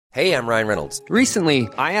Hey, I'm Ryan Reynolds. Recently,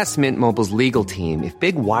 I asked Mint Mobile's legal team if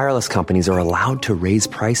big wireless companies are allowed to raise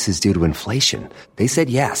prices due to inflation. They said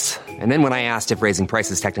yes. And then when I asked if raising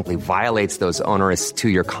prices technically violates those onerous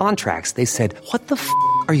two-year contracts, they said, "What the f***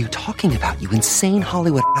 are you talking about, you insane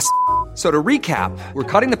Hollywood ass?" So to recap, we're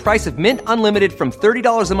cutting the price of Mint Unlimited from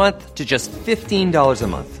 $30 a month to just $15 a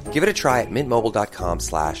month. Give it a try at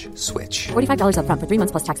mintmobile.com/switch. $45 up front for 3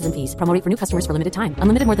 months plus taxes and fees. Promo rate for new customers for limited time.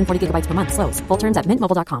 Unlimited more than 40 gigabytes per month. Slows full terms at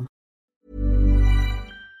mintmobile.com.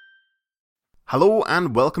 Hello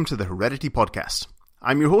and welcome to the Heredity Podcast.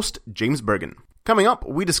 I'm your host, James Bergen. Coming up,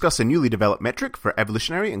 we discuss a newly developed metric for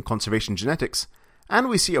evolutionary and conservation genetics, and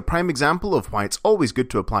we see a prime example of why it's always good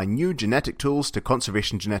to apply new genetic tools to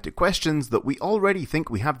conservation genetic questions that we already think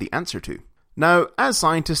we have the answer to. Now, as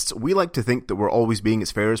scientists, we like to think that we're always being as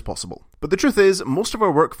fair as possible. But the truth is, most of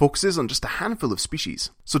our work focuses on just a handful of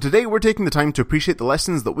species. So today we're taking the time to appreciate the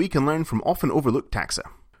lessons that we can learn from often overlooked taxa.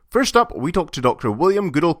 First up, we talk to Dr. William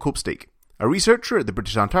Goodall-Copestake, a researcher at the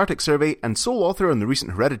British Antarctic Survey and sole author on the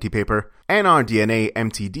recent Heredity paper, NR-DNA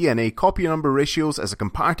mtDNA copy number ratios as a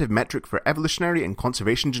comparative metric for evolutionary and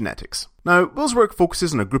conservation genetics. Now, Will's work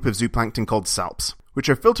focuses on a group of zooplankton called salps, which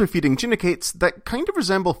are filter-feeding tunicates that kind of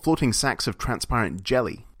resemble floating sacks of transparent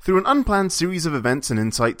jelly. Through an unplanned series of events and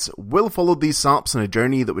insights, Will followed these salps on a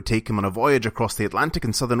journey that would take him on a voyage across the Atlantic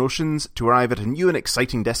and Southern Oceans to arrive at a new and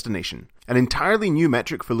exciting destination, an entirely new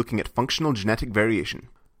metric for looking at functional genetic variation.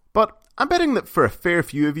 But I'm betting that for a fair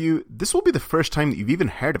few of you, this will be the first time that you've even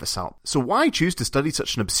heard of a salp. So why choose to study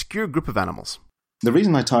such an obscure group of animals? The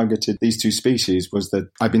reason I targeted these two species was that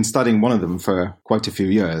I've been studying one of them for quite a few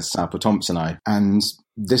years, Salpa thompsoni, and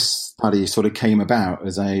this study sort of came about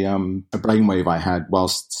as a brainwave I had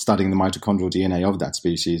whilst studying the mitochondrial DNA of that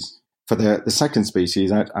species. For the second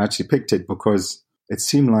species, I actually picked it because it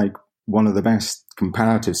seemed like one of the best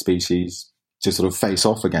comparative species to sort of face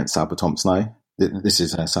off against Salpa thompsoni. This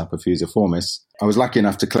is Salpa fusiformis. I was lucky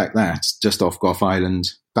enough to collect that just off Gough Island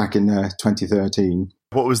back in 2013.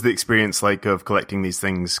 What was the experience like of collecting these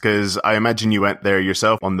things? Because I imagine you went there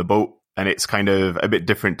yourself on the boat, and it's kind of a bit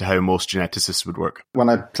different to how most geneticists would work. When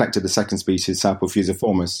I collected the second species, Salpa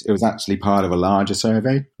fusiformis, it was actually part of a larger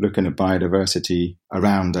survey looking at biodiversity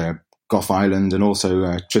around Gough Island and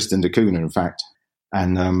also Tristan da Cunha, in fact.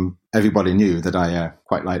 And everybody knew that I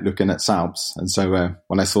quite like looking at salps. And so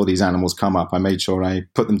when I saw these animals come up, I made sure I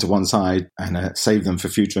put them to one side and saved them for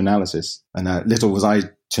future analysis. And little was I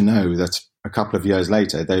to know that a couple of years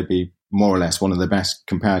later, they'd be more or less one of the best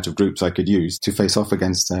comparative groups I could use to face off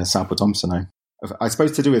against Salpa thompsoni. I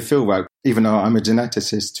suppose to do with fieldwork, even though I'm a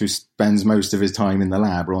geneticist who spends most of his time in the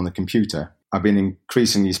lab or on the computer, I've been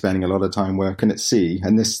increasingly spending a lot of time working at sea,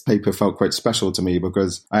 and this paper felt quite special to me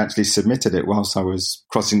because I actually submitted it whilst I was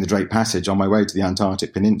crossing the Drake Passage on my way to the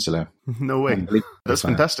Antarctic Peninsula. No way. That's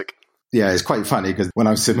fantastic. Yeah, it's quite funny because when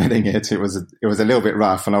I was submitting it, it was a little bit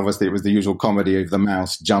rough, and obviously it was the usual comedy of the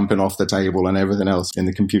mouse jumping off the table and everything else in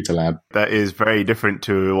the computer lab. That is very different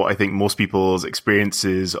to what I think most people's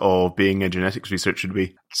experiences of being a genetics researcher would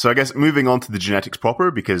be. So I guess moving on to the genetics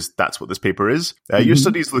proper, because that's what this paper is. Your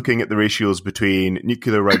study is looking at the ratios between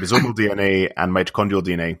nuclear ribosomal DNA and mitochondrial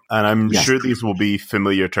DNA. And I'm sure these will be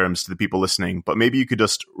familiar terms to the people listening, but maybe you could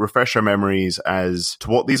just refresh our memories as to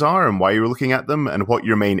what these are and why you were looking at them and what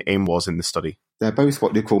your main aim was in the study. They're both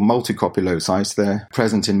what they call multi-copy loci. They're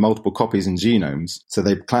present in multiple copies in genomes. So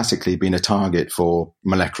they've classically been a target for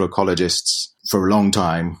molecular ecologists for a long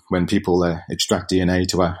time when people extract DNA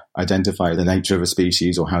to identify the nature of a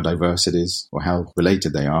species or how diverse it is or how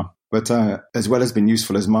related they are. But as well as being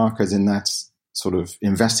useful as markers in that sort of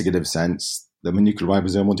investigative sense, the nuclear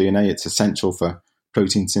ribosomal DNA, it's essential for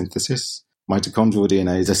protein synthesis. Mitochondrial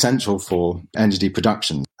DNA is essential for energy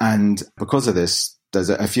production. And because of this, there's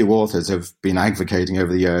a few authors have been advocating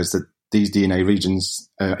over the years that these DNA regions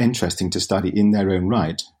are interesting to study in their own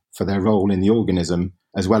right for their role in the organism,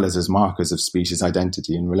 as well as markers of species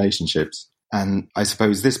identity and relationships. And I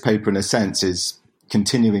suppose this paper, in a sense, is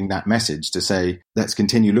continuing that message to say, let's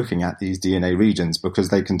continue looking at these DNA regions because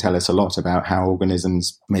they can tell us a lot about how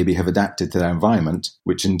organisms maybe have adapted to their environment,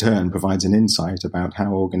 which in turn provides an insight about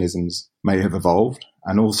how organisms may have evolved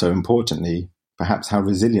and also, importantly, perhaps how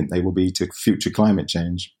resilient they will be to future climate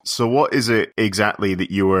change. So what is it exactly that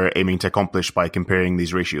you were aiming to accomplish by comparing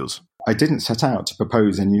these ratios? I didn't set out to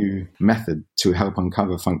propose a new method to help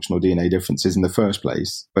uncover functional DNA differences in the first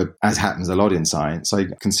place, but as happens a lot in science, I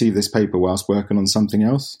conceived this paper whilst working on something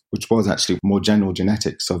else, which was actually more general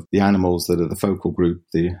genetics of the animals that are the focal group,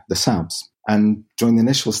 the salps. And during the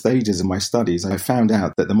initial stages of my studies, I found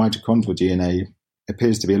out that the mitochondrial DNA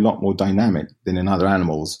appears to be a lot more dynamic than in other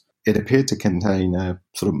animals, it appeared to contain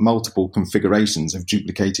sort of multiple configurations of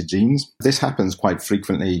duplicated genes. This happens quite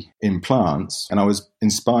frequently in plants, and I was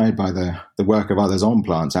inspired by the work of others on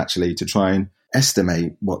plants actually to try and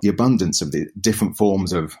estimate what the abundance of the different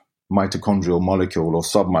forms of mitochondrial molecule or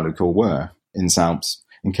submolecule were in SALPs,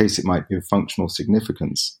 in case it might be of functional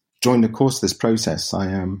significance. During the course of this process,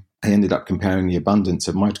 I ended up comparing the abundance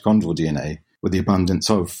of mitochondrial DNA with the abundance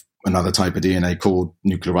of another type of DNA called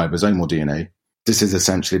nucleoribosomal DNA. This is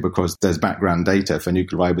essentially because there's background data for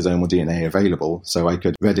nucleoribosomal DNA available, so I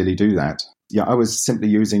could readily do that. Yeah, I was simply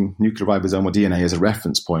using nucleoribosomal DNA as a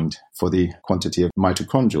reference point for the quantity of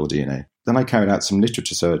mitochondrial DNA. Then I carried out some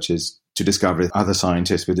literature searches to discover if other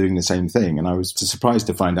scientists were doing the same thing, and I was surprised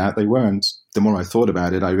to find out they weren't. The more I thought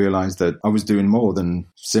about it, I realized that I was doing more than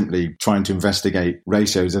simply trying to investigate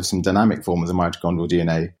ratios of some dynamic forms of mitochondrial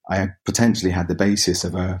DNA. I potentially had the basis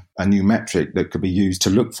of a new metric that could be used to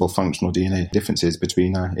look for functional DNA differences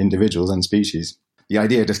between individuals and species. The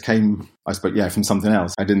idea just came, I suppose, from something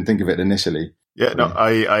else. I didn't think of it initially. Yeah, no,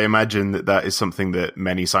 I imagine that is something that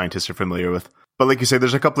many scientists are familiar with. But like you say,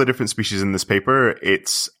 there's a couple of different species in this paper. It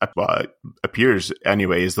appears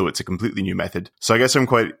anyway as though it's a completely new method. So I guess I'm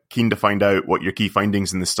quite keen to find out what your key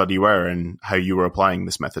findings in the study were and how you were applying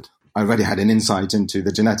this method. I already had an insight into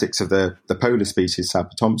the genetics of the polar species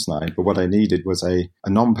Salpa thompsoni, but what I needed was a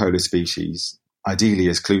non-polar species, ideally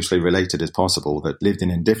as closely related as possible, that lived in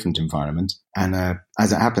a different environment. And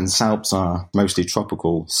as it happens, salps are mostly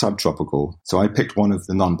tropical, subtropical. So I picked one of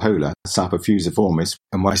the non-polar, Salpa fusiformis.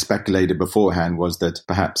 And what I speculated beforehand was that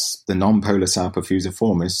perhaps the non-polar Salpa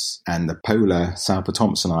fusiformis and the polar Salpa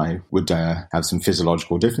thompsoni would have some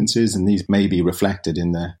physiological differences, and these may be reflected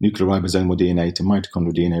in the nucleoribosomal DNA to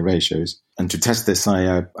mitochondrial DNA ratios. And to test this,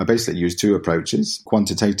 I basically used two approaches,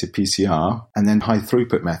 quantitative PCR and then high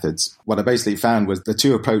throughput methods. What I basically found was the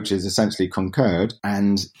two approaches essentially concurred,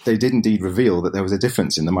 and they did indeed reveal that there was a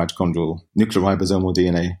difference in the mitochondrial nucleoribosomal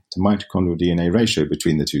DNA to mitochondrial DNA ratio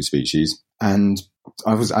between the two species. And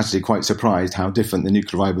I was actually quite surprised how different the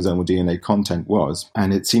nucleoribosomal DNA content was,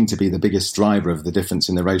 and it seemed to be the biggest driver of the difference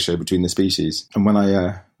in the ratio between the species. And when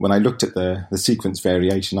I looked at the sequence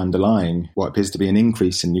variation underlying what appears to be an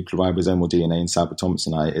increase in nucleoribosomal DNA in Salpa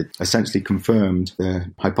thompsoni, it essentially confirmed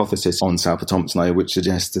the hypothesis on Salpa thompsoni, which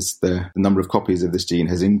suggests that the number of copies of this gene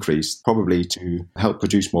has increased, probably to help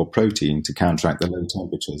produce more protein to counteract the low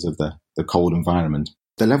temperatures of the cold environment.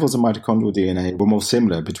 The levels of mitochondrial DNA were more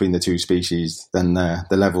similar between the two species than the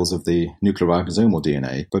levels of the nucleoribosomal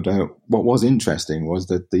DNA. But what was interesting was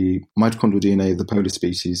that the mitochondrial DNA of the polar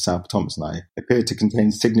species Salpa thompsoni appeared to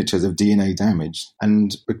contain signatures of DNA damage,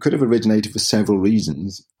 and it could have originated for several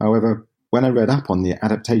reasons. However, when I read up on the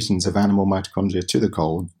adaptations of animal mitochondria to the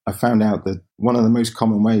cold, I found out that one of the most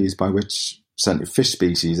common ways by which certainly fish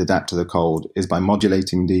species adapt to the cold is by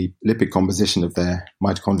modulating the lipid composition of their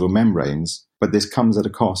mitochondrial membranes. But this comes at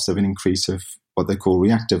a cost of an increase of what they call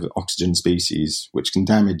reactive oxygen species, which can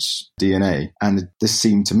damage DNA. And this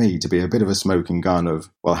seemed to me to be a bit of a smoking gun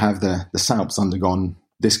of, well, have the salps undergone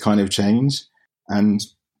this kind of change? And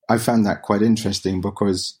I found that quite interesting,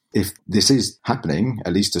 because if this is happening,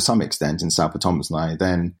 at least to some extent in Salpa thompsoni,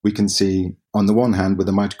 then we can see, on the one hand, with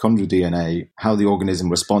the mitochondrial DNA, how the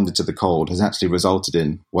organism responded to the cold has actually resulted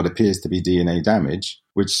in what appears to be DNA damage,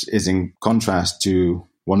 which is in contrast to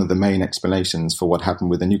one of the main explanations for what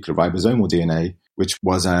happened with the nucleoribosomal DNA, which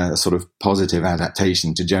was a sort of positive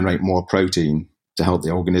adaptation to generate more protein to help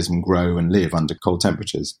the organism grow and live under cold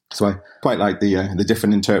temperatures. So I quite like the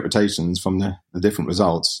different interpretations from the different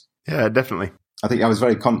results. Yeah, definitely. I think I was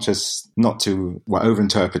very conscious not to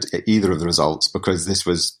overinterpret either of the results, because this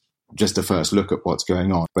was just a first look at what's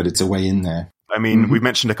going on, but it's a way in there. I mean, we've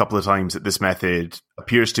mentioned a couple of times that this method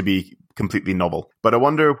appears to be completely novel, but I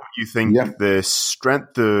wonder what you think the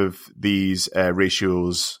strength of these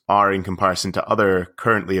ratios are in comparison to other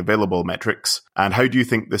currently available metrics, and how do you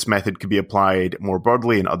think this method could be applied more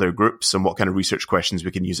broadly in other groups, and what kind of research questions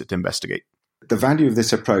we can use it to investigate? The value of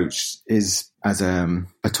this approach is as a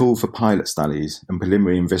tool for pilot studies and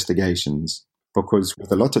preliminary investigations, because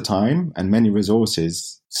with a lot of time and many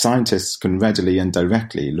resources, scientists can readily and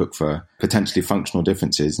directly look for potentially functional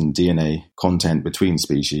differences in DNA content between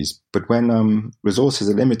species. But when resources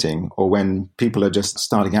are limiting, or when people are just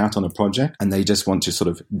starting out on a project and they just want to sort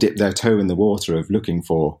of dip their toe in the water of looking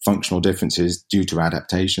for functional differences due to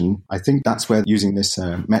adaptation, I think that's where using this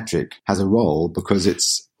metric has a role, because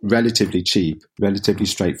it's relatively cheap, relatively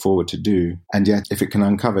straightforward to do. And yet, if it can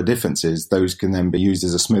uncover differences, those can then be used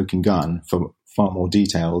as a smoking gun for far more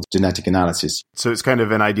detailed genetic analysis. So it's kind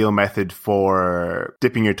of an ideal method for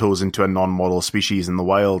dipping your toes into a non-model species in the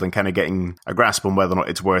wild and kind of getting a grasp on whether or not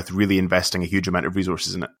it's worth really investing a huge amount of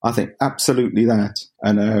resources in it. I think absolutely that.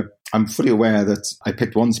 And I'm fully aware that I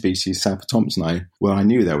picked one species, South Thompsoni, where I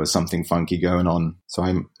knew there was something funky going on. So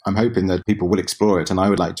I'm hoping that people will explore it, and I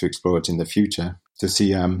would like to explore it in the future to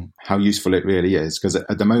see how useful it really is, because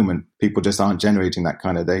at the moment, people just aren't generating that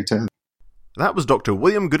kind of data. That was Dr.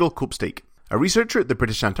 William Goodall-Copestake, a researcher at the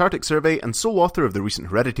British Antarctic Survey and sole author of the recent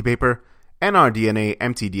Heredity paper, NRDNA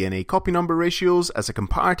mtDNA copy number ratios as a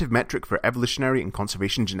comparative metric for evolutionary and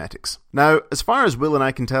conservation genetics. Now, as far as Will and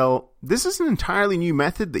I can tell, this is an entirely new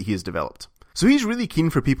method that he has developed. So he's really keen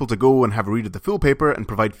for people to go and have a read of the full paper and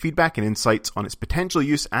provide feedback and insights on its potential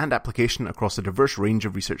use and application across a diverse range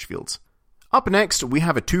of research fields. Up next, we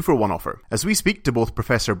have a 2-for-1 offer, as we speak to both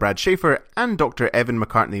Professor Brad Schaefer and Dr. Evan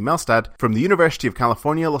McCartney-Melstad from the University of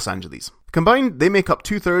California, Los Angeles. Combined, they make up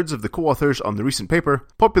 2/3 of the co-authors on the recent paper.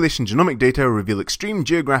 Population genomic data reveal extreme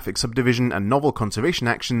geographic subdivision and novel conservation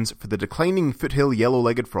actions for the declining foothill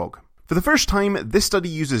yellow-legged frog. For the first time, this study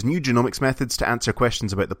uses new genomics methods to answer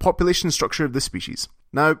questions about the population structure of this species.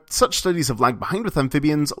 Now, such studies have lagged behind with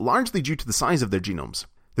amphibians, largely due to the size of their genomes.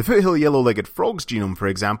 The foothill yellow-legged frog's genome, for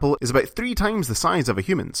example, is about 3 times the size of a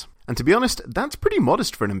human's, and to be honest, that's pretty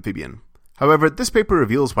modest for an amphibian. However, this paper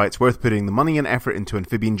reveals why it's worth putting the money and effort into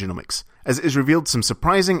amphibian genomics, as it has revealed some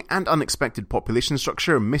surprising and unexpected population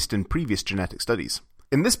structure missed in previous genetic studies.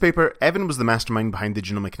 In this paper, Evan was the mastermind behind the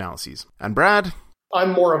genomic analyses, and Brad?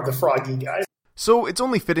 I'm more of the froggy guy. So it's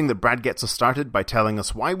only fitting that Brad gets us started by telling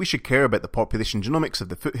us why we should care about the population genomics of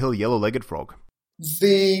the foothill yellow-legged frog.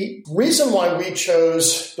 The reason why we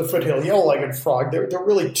chose the foothill yellow-legged frog, there are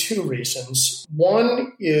really 2 reasons.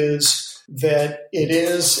 One is that it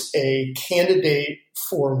is a candidate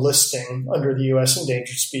for listing under the U.S.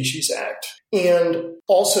 Endangered Species Act, and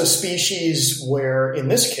also species where, in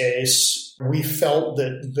this case, we felt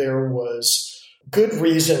that there was good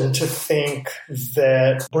reason to think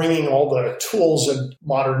that bringing all the tools of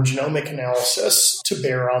modern genomic analysis to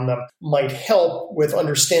bear on them might help with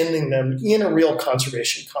understanding them in a real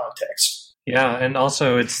conservation context. Yeah, and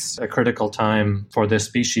also it's a critical time for this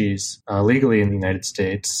species legally in the United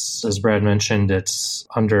States. As Brad mentioned, it's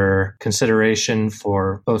under consideration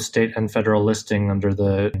for both state and federal listing under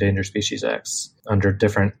the Endangered Species Acts, under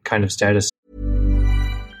different kind of status.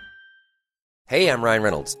 Hey, I'm Ryan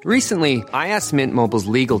Reynolds. Recently, I asked Mint Mobile's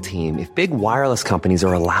legal team if big wireless companies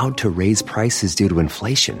are allowed to raise prices due to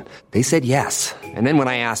inflation. They said yes. And then when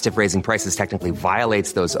I asked if raising prices technically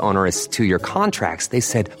violates those onerous 2-year contracts, they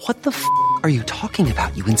said, "What the f*** are you talking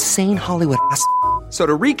about, you insane Hollywood ass?" So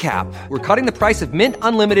to recap, we're cutting the price of Mint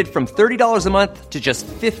Unlimited from $30 a month to just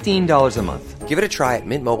 $15 a month. Give it a try at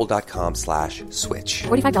mintmobile.com/switch.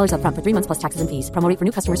 $45 up front for 3 months plus taxes and fees. Promo rate for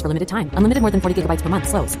new customers for limited time. Unlimited more than 40 gigabytes per month.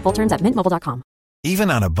 Slows full terms at mintmobile.com. Even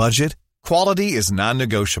on a budget, quality is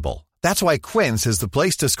non-negotiable. That's why Quince is the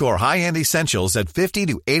place to score high-end essentials at 50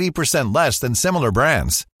 to 80% less than similar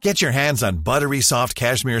brands. Get your hands on buttery soft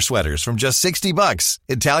cashmere sweaters from just $60,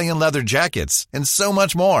 Italian leather jackets, and so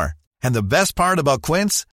much more. And the best part about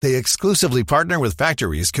Quince, they exclusively partner with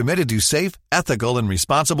factories committed to safe, ethical, and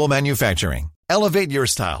responsible manufacturing. Elevate your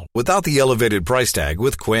style without the elevated price tag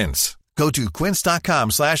with Quince. Go to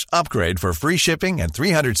quince.com/upgrade for free shipping and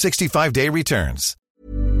 365-day returns.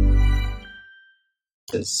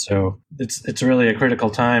 So it's really a critical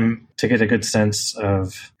time to get a good sense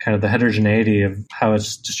of kind of the heterogeneity of how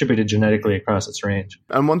it's distributed genetically across its range.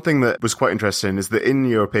 And one thing that was quite interesting is that in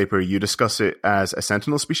your paper, you discuss it as a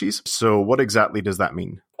sentinel species. So what exactly does that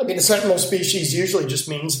mean? I mean, a sentinel species usually just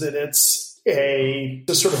means that it's a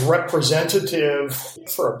sort of representative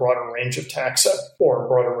for a broader range of taxa or a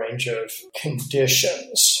broader range of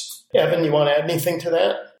conditions. Evan, you want to add anything to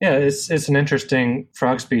that? Yeah, it's an interesting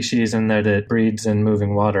frog species in that it breeds in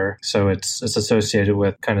moving water. So it's associated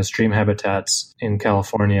with kind of stream habitats in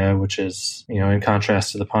California, which is, in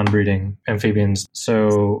contrast to the pond breeding amphibians.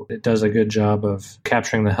 So it does a good job of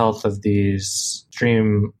capturing the health of these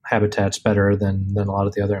stream habitats better than a lot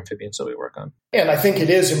of the other amphibians that we work on. And I think it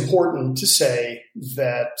is important to say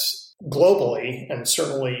that globally, and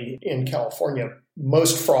certainly in California,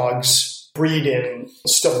 most frogs breed in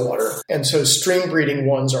still water. And so stream breeding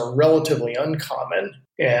ones are relatively uncommon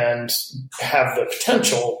and have the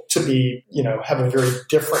potential to be, have a very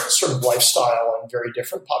different sort of lifestyle and very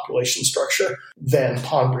different population structure than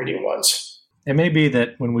pond breeding ones. It may be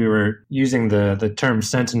that when we were using the term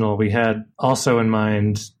sentinel, we had also in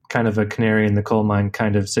mind kind of a canary in the coal mine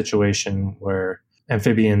kind of situation where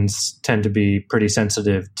amphibians tend to be pretty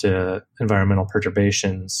sensitive to environmental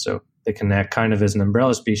perturbations. So they can act kind of as an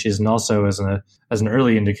umbrella species and also as an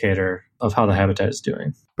early indicator of how the habitat is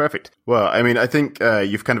doing. Perfect. Well, I mean, I think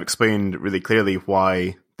you've kind of explained really clearly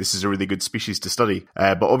why this is a really good species to study.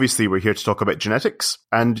 But obviously, we're here to talk about genetics.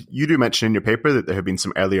 And you do mention in your paper that there have been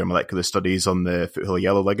some earlier molecular studies on the foothill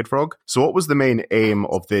yellow-legged frog. So what was the main aim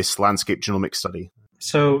of this landscape genomic study?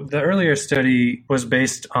 So the earlier study was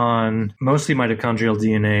based on mostly mitochondrial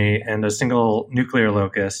DNA and a single nuclear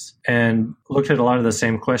locus, and looked at a lot of the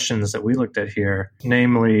same questions that we looked at here,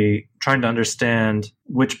 namely trying to understand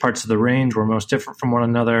which parts of the range were most different from one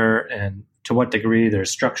another and to what degree their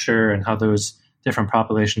structure and how those different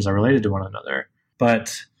populations are related to one another.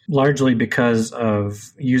 But largely because of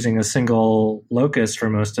using a single locus for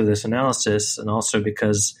most of this analysis, and also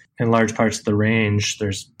because in large parts of the range,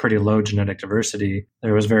 there's pretty low genetic diversity,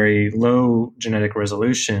 there was very low genetic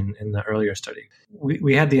resolution in the earlier study.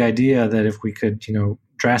 We had the idea that if we could,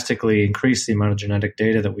 drastically increase the amount of genetic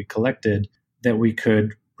data that we collected, that we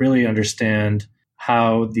could really understand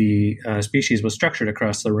how the species was structured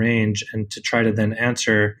across the range, and to try to then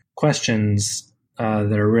answer questions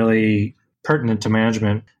that are really pertinent to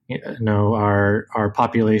management. Are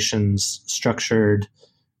populations structured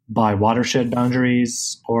by watershed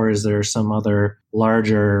boundaries, or is there some other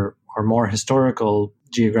larger or more historical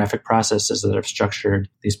geographic processes that have structured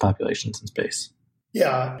these populations in space?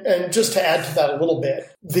 Yeah, and just to add to that a little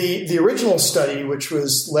bit, the original study, which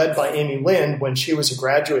was led by Amy Lind when she was a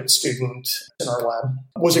graduate student in our lab,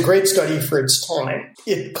 was a great study for its time.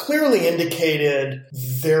 It clearly indicated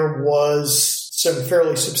there was some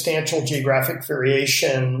fairly substantial geographic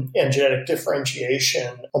variation and genetic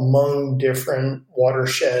differentiation among different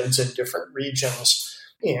watersheds and different regions.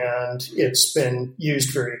 And it's been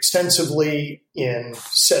used very extensively in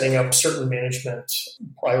setting up certain management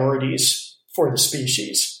priorities for the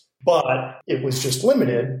species. But it was just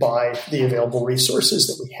limited by the available resources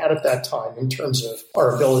that we had at that time in terms of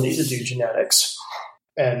our ability to do genetics.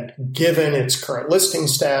 And given its current listing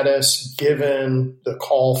status, given the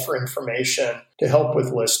call for information to help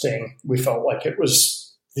with listing, we felt like it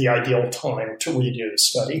was the ideal time to redo the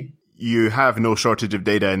study. You have no shortage of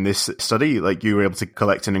data in this study. Like, you were able to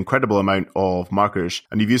collect an incredible amount of markers,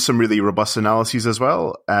 and you've used some really robust analyses as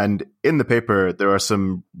well. And in the paper, there are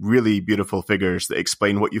some really beautiful figures that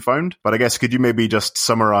explain what you found. But I guess, could you maybe just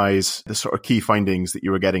summarize the sort of key findings that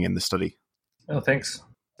you were getting in the study? Oh, thanks.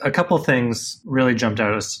 A couple of things really jumped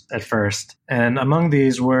out at first. And among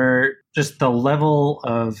these were just the level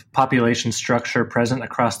of population structure present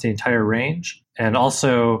across the entire range, and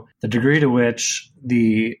also the degree to which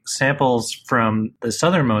the samples from the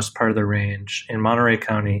southernmost part of the range in Monterey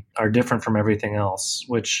County are different from everything else,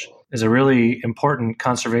 which is a really important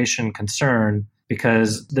conservation concern,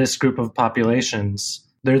 because this group of populations,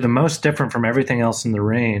 they're the most different from everything else in the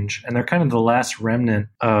range, and they're kind of the last remnant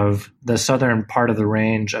of the southern part of the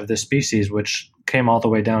range of this species, which came all the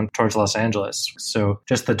way down towards Los Angeles. So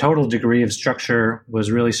just the total degree of structure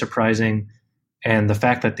was really surprising, and the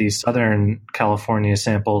fact that these Southern California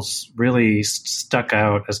samples really stuck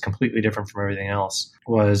out as completely different from everything else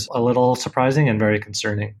was a little surprising and very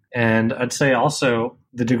concerning. And I'd say also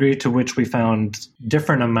the degree to which we found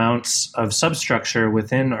different amounts of substructure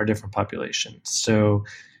within our different populations. So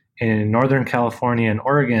in Northern California and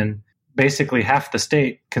Oregon, basically half the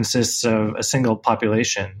state consists of a single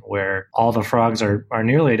population where all the frogs are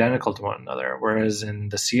nearly identical to one another, whereas in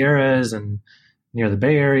the Sierras and near the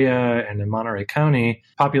Bay Area and in Monterey County,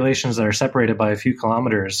 populations that are separated by a few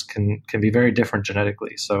kilometers can be very different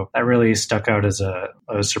genetically. So that really stuck out as a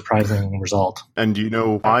surprising result. And do you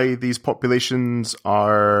know why these populations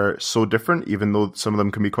are so different, even though some of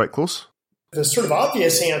them can be quite close? The sort of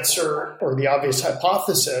obvious answer, or the obvious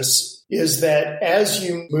hypothesis, is that as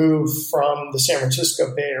you move from the San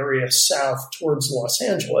Francisco Bay Area south towards Los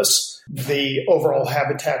Angeles, the overall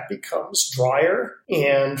habitat becomes drier.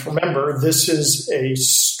 And remember, this is a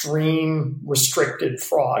stream-restricted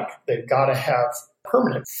frog. They've got to have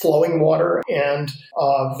permanent flowing water, and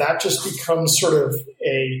that just becomes sort of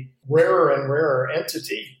a rarer and rarer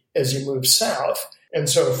entity as you move south. And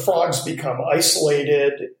so frogs become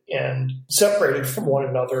isolated and separated from one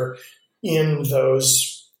another in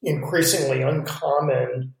those increasingly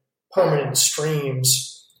uncommon permanent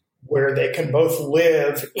streams where they can both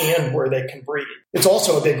live and where they can breed. It's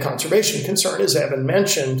also a big conservation concern, as Evan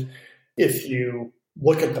mentioned. If you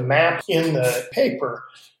look at the map in the paper,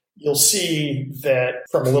 you'll see that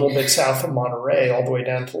from a little bit south of Monterey all the way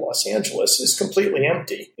down to Los Angeles is completely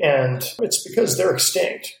empty. And it's because they're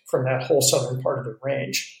extinct from that whole southern part of the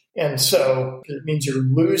range. And so it means you're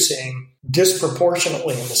losing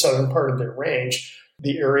disproportionately in the southern part of their range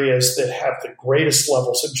the areas that have the greatest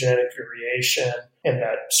levels of genetic variation and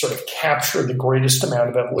that sort of capture the greatest amount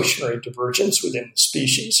of evolutionary divergence within the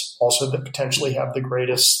species, also that potentially have the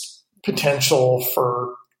greatest potential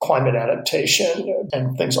for climate adaptation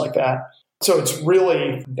and things like that. So it's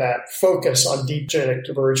really that focus on deep genetic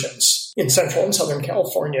divergence in Central and Southern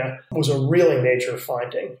California was a really major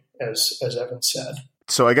finding, as Evan said.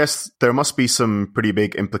 So I guess there must be some pretty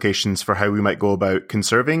big implications for how we might go about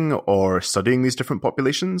conserving or studying these different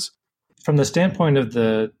populations. From the standpoint of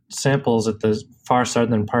the samples at the far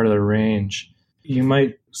southern part of the range, you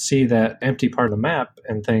might see that empty part of the map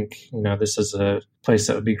and think, this is a place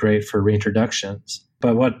that would be great for reintroductions.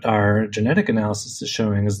 But what our genetic analysis is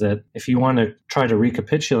showing is that if you want to try to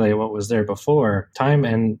recapitulate what was there before, time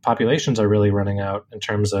and populations are really running out in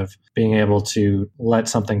terms of being able to let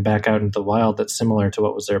something back out into the wild that's similar to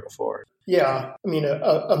what was there before. Yeah. I mean,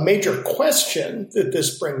 a major question that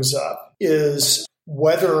this brings up is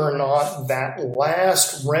whether or not that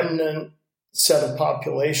last remnant set of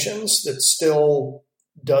populations that still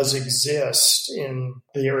does exist in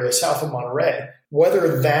the area south of Monterey,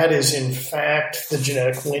 whether that is in fact the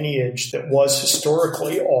genetic lineage that was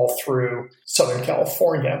historically all through Southern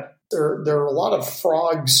California. There are a lot of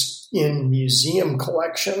frogs in museum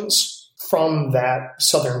collections from that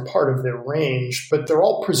southern part of their range, but they're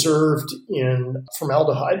all preserved in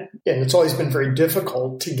formaldehyde. And it's always been very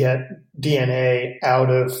difficult to get DNA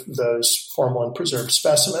out of those formalin preserved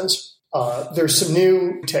specimens. There's some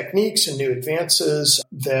new techniques and new advances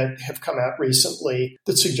that have come out recently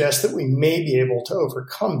that suggest that we may be able to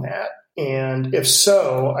overcome that. And if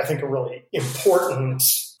so, I think a really important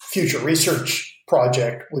future research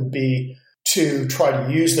project would be to try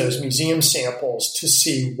to use those museum samples to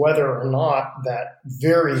see whether or not that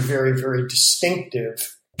very, very, very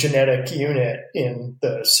distinctive genetic unit in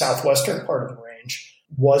the southwestern part of the range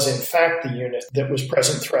was in fact the unit that was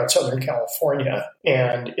present throughout Southern California.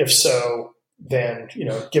 And if so, then,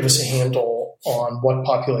 give us a handle on what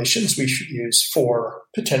populations we should use for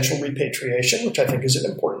potential repatriation, which I think is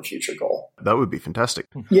an important future goal. That would be fantastic.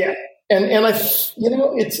 Yeah. And I,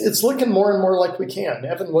 it's looking more and more like we can.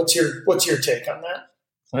 Evan, what's your take on that?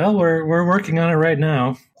 Well, we're working on it right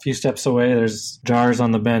now. A few steps away, there's jars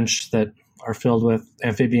on the bench that are filled with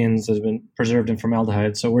amphibians that have been preserved in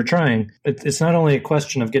formaldehyde. So we're trying. It's not only a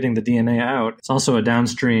question of getting the DNA out, it's also a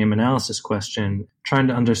downstream analysis question, trying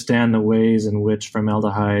to understand the ways in which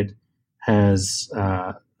formaldehyde has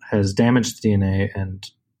damaged the DNA and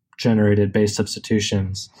generated base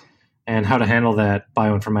substitutions, and how to handle that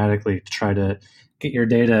bioinformatically to try to get your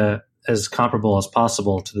data as comparable as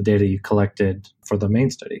possible to the data you collected for the main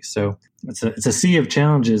study. So it's a sea of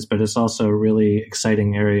challenges, but it's also a really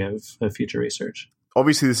exciting area of future research.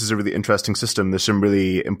 Obviously, this is a really interesting system. There's some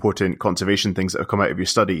really important conservation things that have come out of your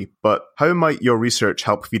study. But how might your research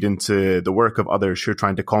help feed into the work of others who are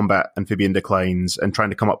trying to combat amphibian declines and trying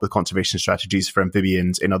to come up with conservation strategies for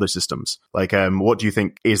amphibians in other systems? Like, what do you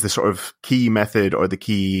think is the sort of key method or the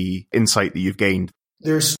key insight that you've gained?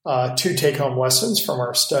 There's two take-home lessons from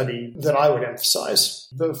our study that I would emphasize.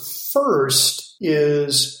 The first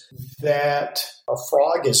is that a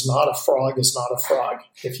frog is not a frog is not a frog.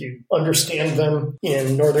 If you understand them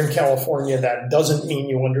in Northern California, that doesn't mean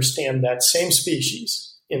you understand that same species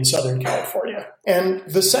in Southern California. And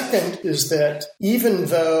the second is that even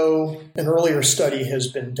though an earlier study has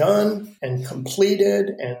been done and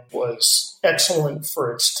completed and was excellent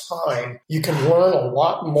for its time, you can learn a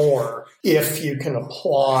lot more if you can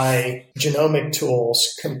apply genomic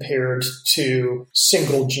tools compared to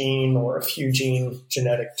single gene or a few gene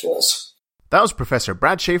genetic tools. That was Professor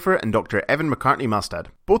Brad Schaefer and Dr. Evan McCartney-Malstad,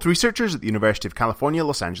 both researchers at the University of California,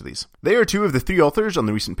 Los Angeles. They are two of the three authors on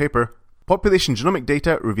the recent paper, Population Genomic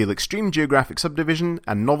Data Reveal Extreme Geographic Subdivision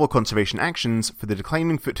and Novel Conservation Actions for the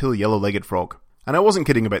Declining Foothill Yellow-Legged Frog. And I wasn't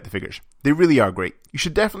kidding about the figures. They really are great. You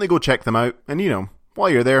should definitely go check them out, and while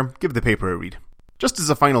you're there, give the paper a read. Just as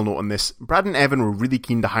a final note on this, Brad and Evan were really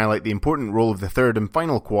keen to highlight the important role of the third and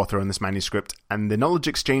final co-author on this manuscript and the knowledge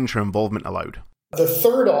exchange her involvement allowed. The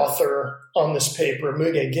third author on this paper,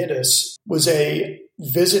 Müge Gittes, was a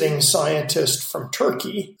visiting scientist from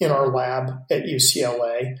Turkey in our lab at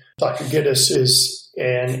UCLA. Dr. Gittes is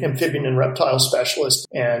an amphibian and reptile specialist,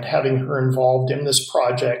 and having her involved in this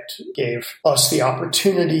project gave us the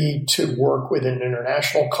opportunity to work with an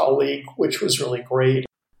international colleague, which was really great.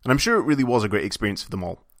 And I'm sure it really was a great experience for them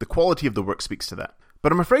all. The quality of the work speaks to that.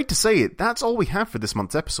 But I'm afraid to say that's all we have for this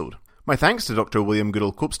month's episode. My thanks to Dr. William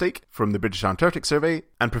Goodall-Copestake from the British Antarctic Survey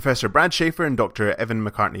and Professor Brad Schaefer and Dr. Evan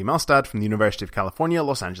McCartney-Malstad from the University of California,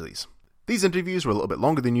 Los Angeles. These interviews were a little bit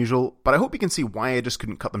longer than usual, but I hope you can see why I just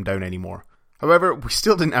couldn't cut them down anymore. However, we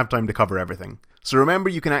still didn't have time to cover everything. So remember,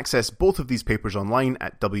 you can access both of these papers online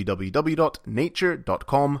at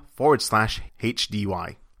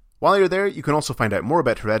www.nature.com/HDY. While you're there, you can also find out more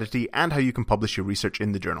about Heredity and how you can publish your research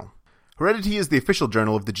in the journal. Heredity is the official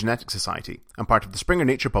journal of the Genetics Society and part of the Springer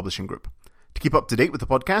Nature Publishing Group. To keep up to date with the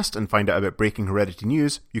podcast and find out about breaking Heredity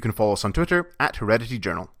news, you can follow us on Twitter at Heredity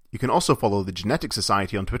Journal. You can also follow the Genetics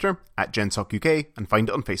Society on Twitter at GenSocUK and find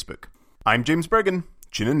it on Facebook. I'm James Bergen.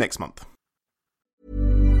 Tune in next month.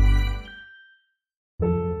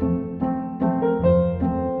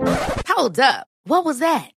 Hold up. What was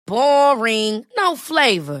that? Boring. No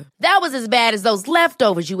flavor. That was as bad as those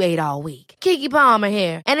leftovers you ate all week. Keke Palmer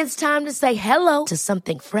here, and it's time to say hello to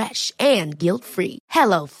something fresh and guilt-free.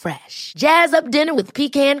 Hello Fresh. Jazz up dinner with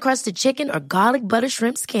pecan-crusted chicken or garlic butter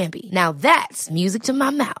shrimp scampi. Now that's music to my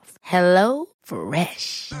mouth. Hello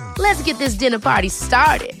Fresh. Let's get this dinner party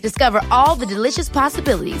started. Discover all the delicious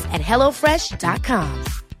possibilities at HelloFresh.com.